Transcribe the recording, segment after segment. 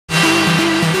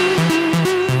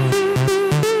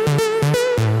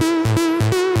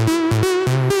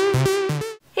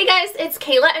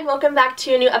and welcome back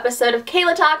to a new episode of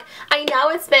Kayla Talk. I know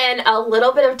it's been a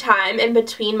little bit of time in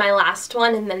between my last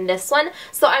one and then this one,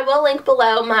 so I will link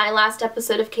below my last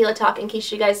episode of Kayla Talk in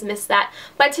case you guys missed that.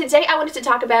 But today I wanted to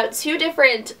talk about two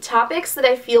different topics that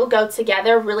I feel go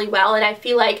together really well, and I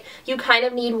feel like you kind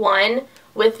of need one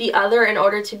with the other in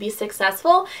order to be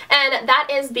successful, and that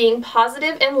is being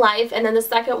positive in life, and then the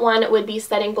second one would be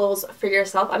setting goals for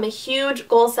yourself. I'm a huge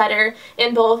goal setter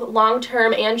in both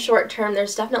long-term and short-term.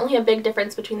 There's definitely a big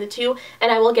difference between the two, and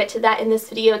I will get to that in this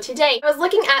video today. I was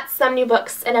looking at some new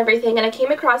books and everything, and I came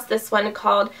across this one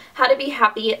called How to Be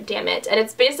Happy, Damn It, and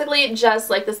it's basically just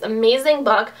like this amazing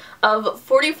book of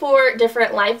 44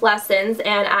 different life lessons,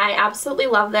 and I absolutely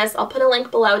love this. I'll put a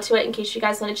link below to it in case you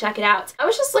guys want to check it out. I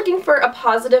was just looking for a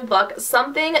positive book,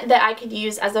 something that I could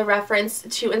use as a reference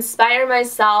to inspire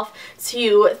myself,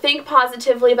 to think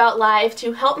positively about life,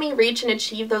 to help me reach and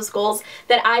achieve those goals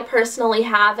that I personally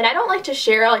have. And I don't like to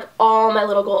share like all my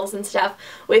little goals and stuff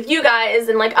with you guys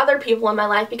and like other people in my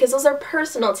life because those are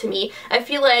personal to me. I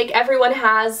feel like everyone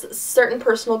has certain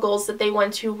personal goals that they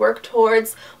want to work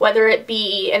towards, whether it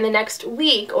be in the next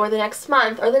week or the next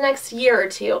month or the next year or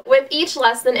two. With each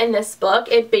lesson in this book,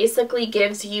 it basically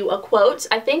gives you a quote.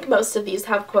 I think most of these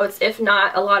have quotes, if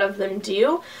not a lot of them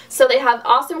do. So they have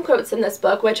awesome quotes in this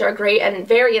book, which are great and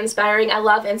very inspiring. I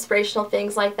love inspirational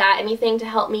things like that. Anything to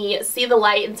help me see the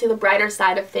light and see the brighter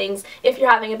side of things if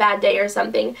you're having a bad day or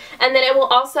something. And then it will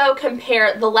also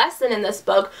compare the lesson in this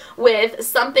book with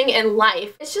something in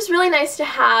life. It's just really nice to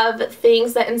have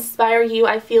things that inspire you.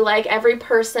 I feel like every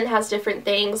person has different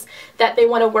things that they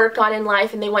want to work on in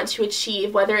life and they want to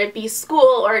achieve, whether it be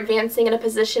school or advancing in a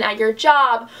position at your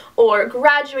job or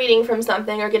graduating from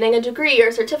something or getting a degree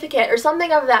or certificate or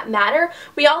something of that matter.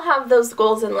 We all have those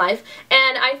goals in life,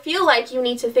 and I feel like you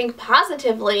need to think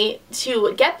positively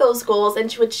to get those goals and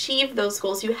to achieve those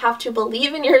goals. You have to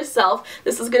believe in yourself.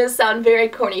 This is going to sound very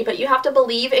corny, but you have to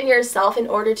believe in yourself in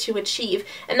order to achieve,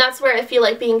 and that's where I feel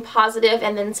like being positive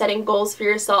and then setting goals for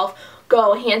yourself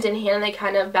go hand in hand. They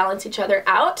kind of balance each other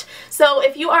out. So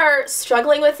if you are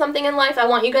struggling with something in life, I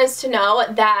want you guys to know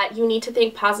that you need to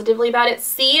think positively about it.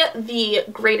 See the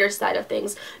greater side of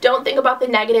things. Don't think about the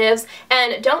negatives,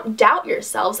 and don't doubt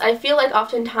yourselves. I feel like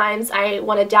oftentimes I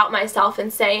want to doubt myself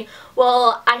and say,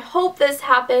 well, I hope this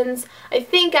happens. I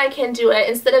think I can do it.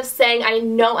 Instead of saying, I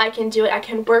know I can do it. I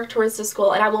can work towards this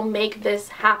goal and I will make this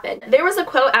happen. There was a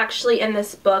quote actually in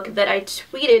this book that I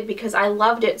tweeted because I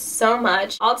loved it so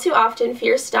much. All too often,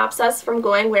 fear stops us from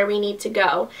going where we need to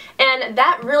go. And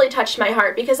that really touched my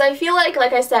heart because I feel like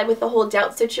I said, with the whole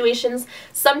doubt situations,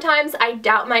 sometimes I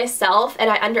doubt myself and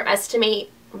I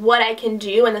underestimate what I can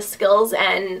do and the skills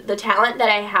and the talent that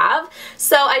I have.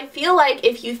 So I feel like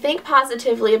if you think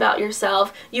positively about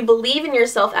yourself, you believe in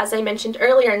yourself, as I mentioned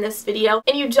earlier in this video,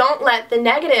 and you don't let the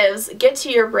negatives get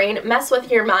to your brain, mess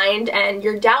with your mind, and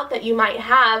your doubt that you might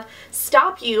have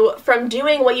stop you from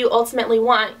doing what you ultimately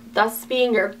want, thus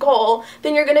being your goal,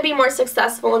 then you're going to be more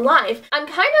successful in life. I'm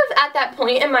kind of at that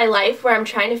point in my life where I'm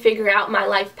trying to figure out my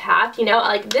life path, you know,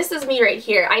 like this is me right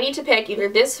here. I need to pick either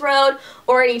this road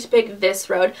or I need to pick this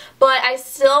road, but I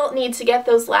still need to get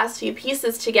those last few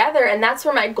pieces together, and that's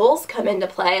where my goals come into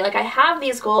play. Like I have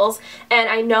these goals and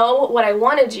I know what I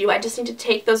want to do. I just need to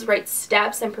take those right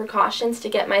steps and precautions to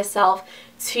get myself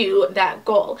to that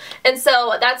goal. And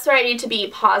so that's where I need to be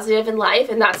positive in life,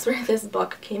 and that's where this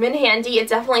book came in handy. It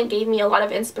definitely gave me a lot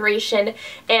of inspiration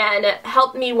and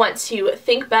helped me want to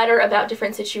think better about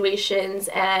different situations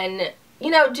and, you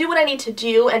know, do what I need to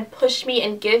do and push me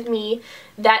and give me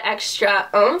that extra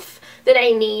oomph that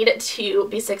I need to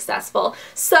be successful.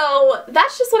 So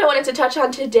that's just what I wanted to touch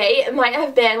on today. It might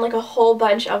have been like a whole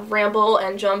bunch of ramble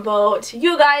and jumbo to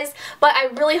you guys, but I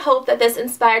really hope that this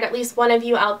inspired at least one of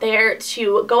you out there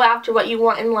to go after what you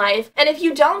want in life. And if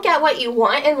you don't get what you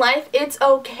want in life, it's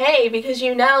okay, because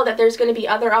you know that there's going to be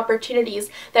other opportunities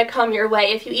that come your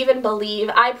way. If you even believe,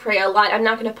 I pray a lot. I'm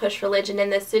not going to push religion in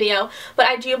this video, but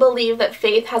I do believe that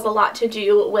faith has a lot to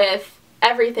do with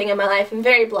everything in my life. I'm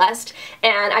very blessed,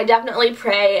 and I definitely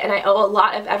pray, and I owe a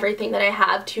lot of everything that I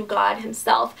have to God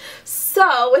himself.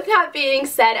 So with that being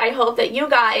said, I hope that you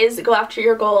guys go after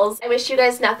your goals. I wish you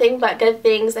guys nothing but good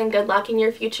things and good luck in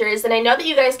your futures, and I know that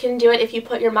you guys can do it if you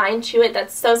put your mind to it.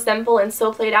 That's so simple and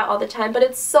so played out all the time, but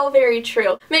it's so very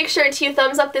true. Make sure to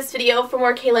thumbs up this video for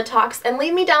more Kayla Talks, and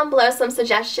leave me down below some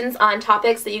suggestions on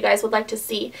topics that you guys would like to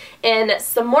see in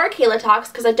some more Kayla Talks,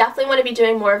 because I definitely want to be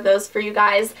doing more of those for you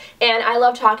guys, and I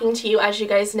love talking to you, as you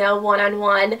guys know,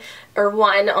 one-on-one or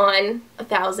one on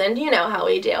 1,000. You know how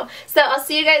we do. So I'll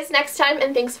see you guys next time,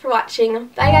 and thanks for watching.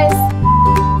 Bye guys!